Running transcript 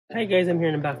Hi guys, I'm here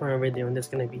in the back for a video, and this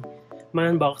is gonna be my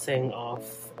unboxing of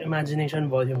Imagination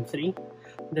Volume 3.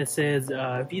 This is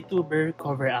a VTuber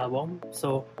cover album.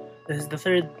 So this is the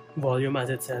third volume as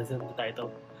it says in the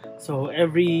title. So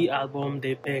every album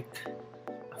they pick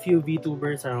a few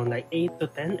VTubers, around like 8 to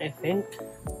 10 I think.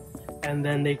 And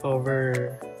then they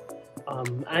cover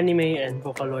anime and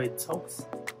Vocaloid songs,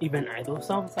 even idol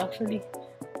songs actually.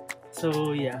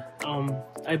 So yeah,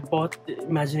 I bought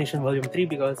Imagination Volume 3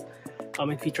 because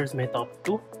it features my top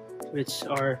 2, which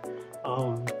are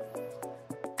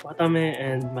Watame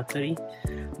and Matsuri.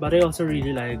 But I also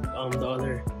really like the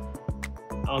other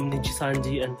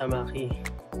Nijisanji and Tamaki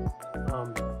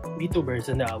VTubers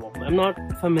in the album. I'm not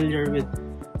familiar with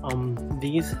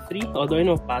these three, although I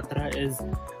know Patra is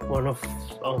one of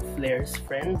Flair's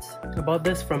friends. I bought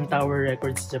this from Tower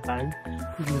Records Japan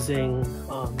using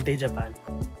Day Japan.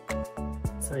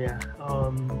 So yeah,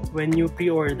 when you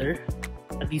pre-order,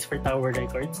 at least for Tower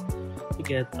Records, you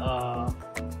get a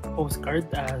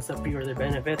postcard as a pre-order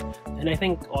benefit, and I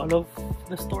think all of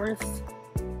the stores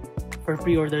for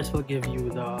pre-orders will give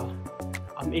you the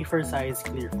A4 size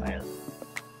clear file.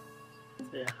 So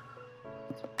yeah,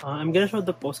 I'm gonna show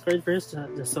the postcard first,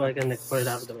 just so I can put it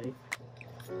out of the way.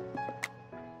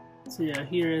 So yeah,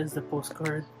 here is the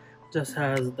postcard. Just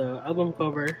has the album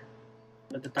cover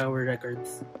with the Tower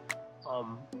Records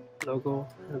logo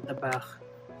at the back.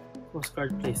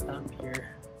 Postcard place stamp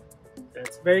here.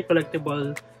 It's very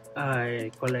collectible.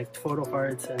 I collect photo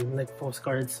cards and like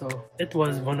postcards, so it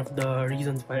was one of the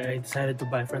reasons why I decided to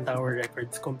buy from Tower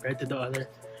Records compared to the other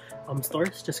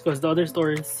stores, just because the other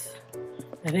stores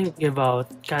I think give out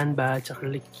can badge,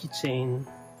 acrylic keychain,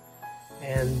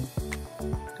 and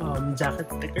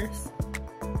jacket stickers.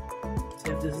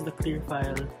 So this is the clear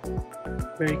file,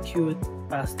 very cute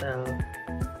pastel.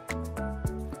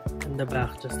 The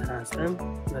back just has them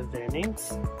with their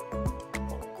names.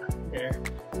 There.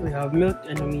 So we have Milk,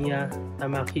 Enomiya,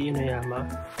 Tamaki, Inuyama,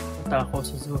 Utako,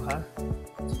 Suzuka,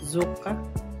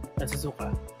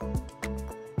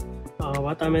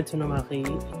 Watame, Tsunomaki,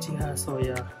 Ichika,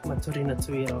 Souya, Matsuri,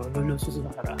 Natsuiro, Lulu,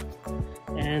 Suzuhara,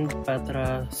 and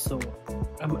Patra, Suou.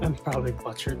 I'm probably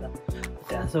butchered that.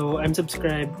 But yeah, so I'm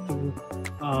subscribed to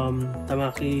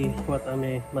Tamaki,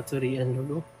 Watame, Matsuri, and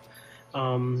Lulu.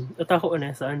 Utako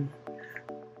Onesan,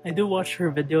 I do watch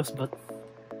her videos, but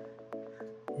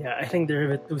yeah, I think they're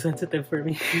a bit too sensitive for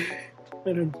me.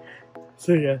 I don't.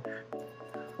 So yeah,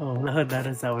 that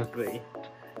is our way.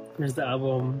 There's the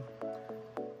album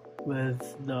with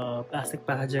the plastic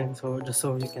packaging, so just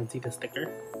so you can see the sticker.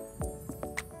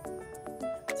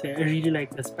 So yeah, I really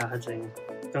like this packaging.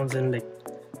 It comes in like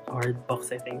a hard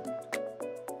box, I think.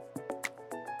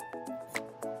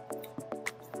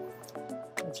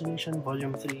 Imagination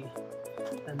Volume 3,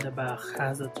 and the back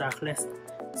has a track list.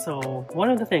 So one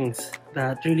of the things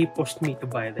that really pushed me to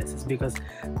buy this is because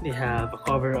they have a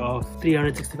cover of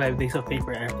 365 Days of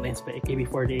Paper Airplanes by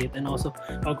AKB48 and also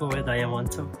I'll Go with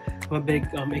Diamond. So I'm a big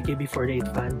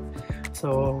AKB48 fan.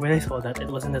 So when I saw that it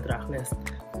was in the track list,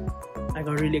 I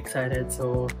got really excited,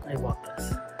 so I bought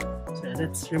this. So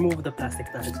let's remove the plastic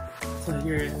packaging. So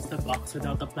here is the box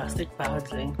without the plastic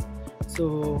packaging.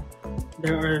 So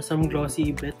there are some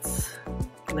glossy bits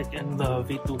like in the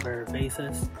VTuber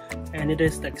bases, and it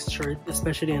is textured,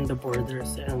 especially in the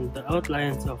borders and the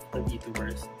outlines of the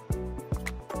VTubers.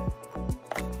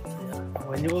 So yeah,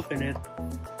 when you open it,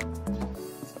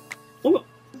 oh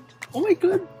my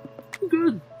god,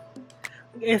 good!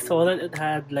 I saw that it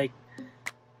had like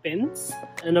pins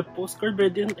and a postcard, but I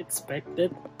didn't expect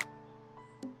it.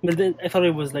 But then I thought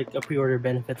it was like a pre-order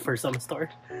benefit for some store.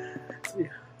 So yeah,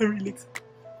 I'm really excited.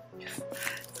 Yes.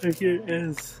 So here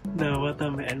is the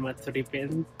Watame and Matsuri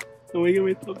pin. Oh my god,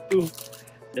 my top 2.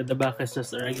 Then the back is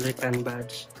just a regular can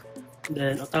badge.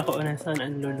 Then Utako, Onesan,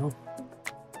 and Lulu.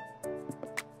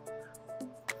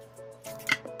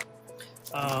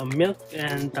 Milk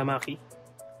and Tamaki.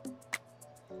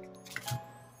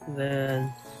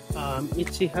 Then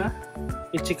Ichika,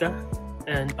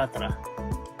 and Patra.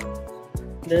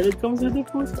 Then it comes with a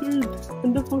postcard,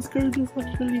 and the postcard is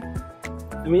actually,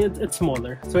 I mean, it's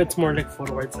smaller, so it's more like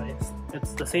forward size.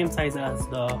 It's the same size as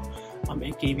the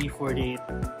AKB48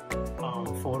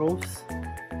 photo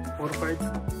cards.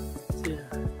 So yeah,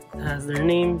 it has their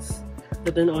names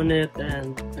written on it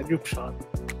and a group shot,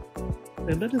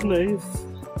 and that is nice.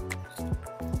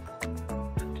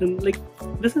 And like,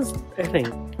 this is, I think,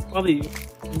 probably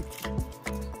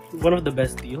one of the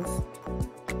best deals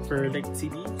for like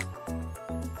CDs.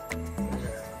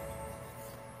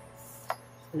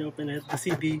 When you open it, the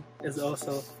CD is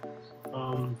also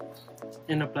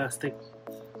in a plastic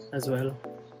as well.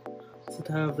 So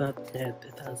to have that,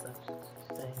 it has that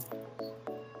thing.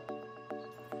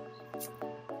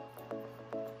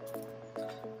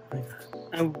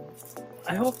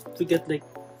 I hope to get like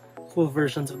full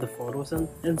versions of the photos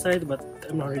inside, but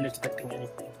I'm not really expecting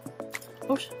anything.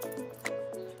 Oh shit.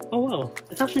 Oh wow,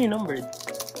 it's actually numbered.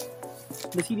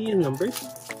 The CD is numbered.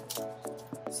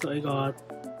 So I got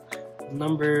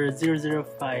number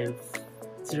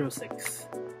 00506.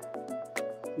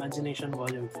 Imagination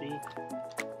Volume 3.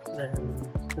 Then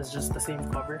it's just the same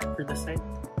cover for this side.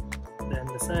 Then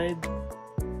the side,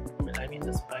 I mean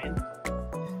the spine.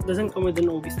 Doesn't come with an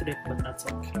OB strip, but that's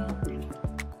okay, really.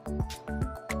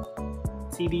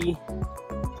 CD.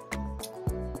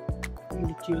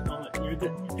 Really cute. Oh, you're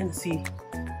gonna see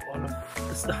all of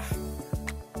the stuff.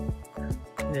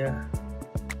 Yeah.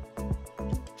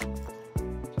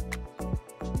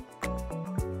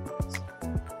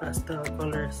 Pastel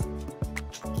colors.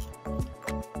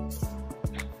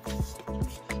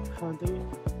 How do we...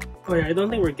 Oh yeah, I don't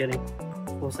think we're getting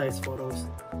full-size photos.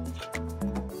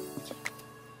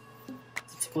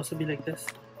 It's supposed to be like this.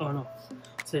 Oh no.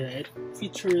 So yeah, it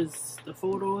features the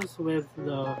photos with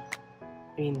the,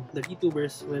 the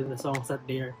VTubers with the songs that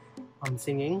they're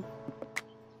singing.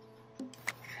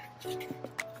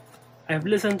 I've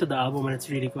listened to the album and it's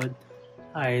really good.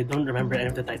 I don't remember any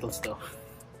of the titles though.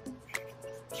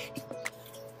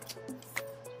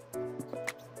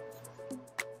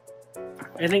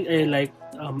 I think I like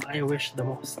I Wish the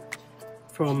most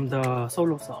from the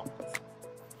solo songs.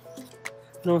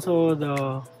 And also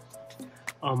the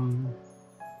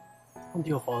what do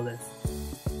you call this?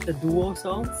 The duo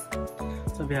songs.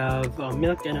 So we have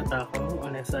Milk and Utako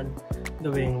on Esan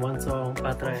doing one song,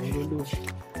 Patra and Lulu.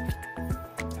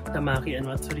 Tamaki and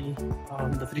Matsuri,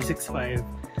 the 365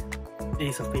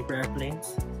 Days of Paper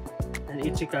Airplanes, and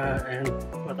Ichika and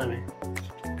Watame.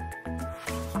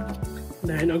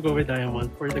 Then I'll go with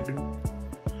Diamond for the group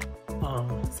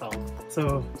song.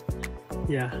 So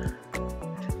yeah,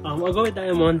 I'll go with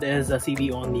Diamond as a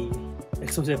CD only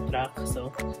exclusive track.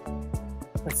 So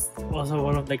that's also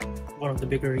one of the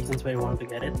bigger reasons why I wanted to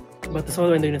get it. But the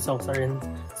solo and the songs are in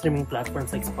streaming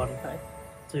platforms like Spotify,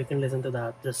 so you can listen to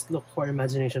that. Just look for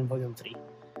Imagination Volume 3.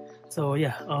 So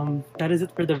yeah, that is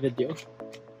it for the video.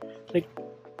 Like,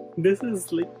 this is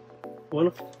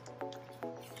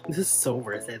so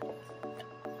worth it.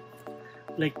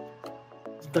 Like,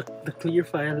 the clear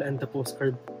file and the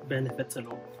postcard benefits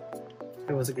alone,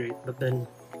 it was great. But then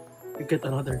you get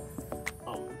another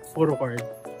photo card,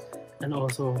 and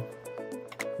also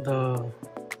the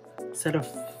set of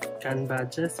can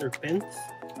badges or pins.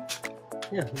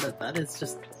 Yeah, that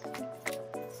is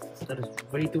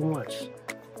way too much.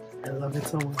 I love it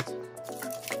so much.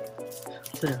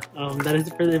 So yeah, that is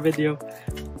it for the video.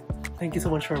 Thank you so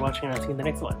much for watching, and I'll see you in the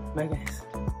next one. Bye guys.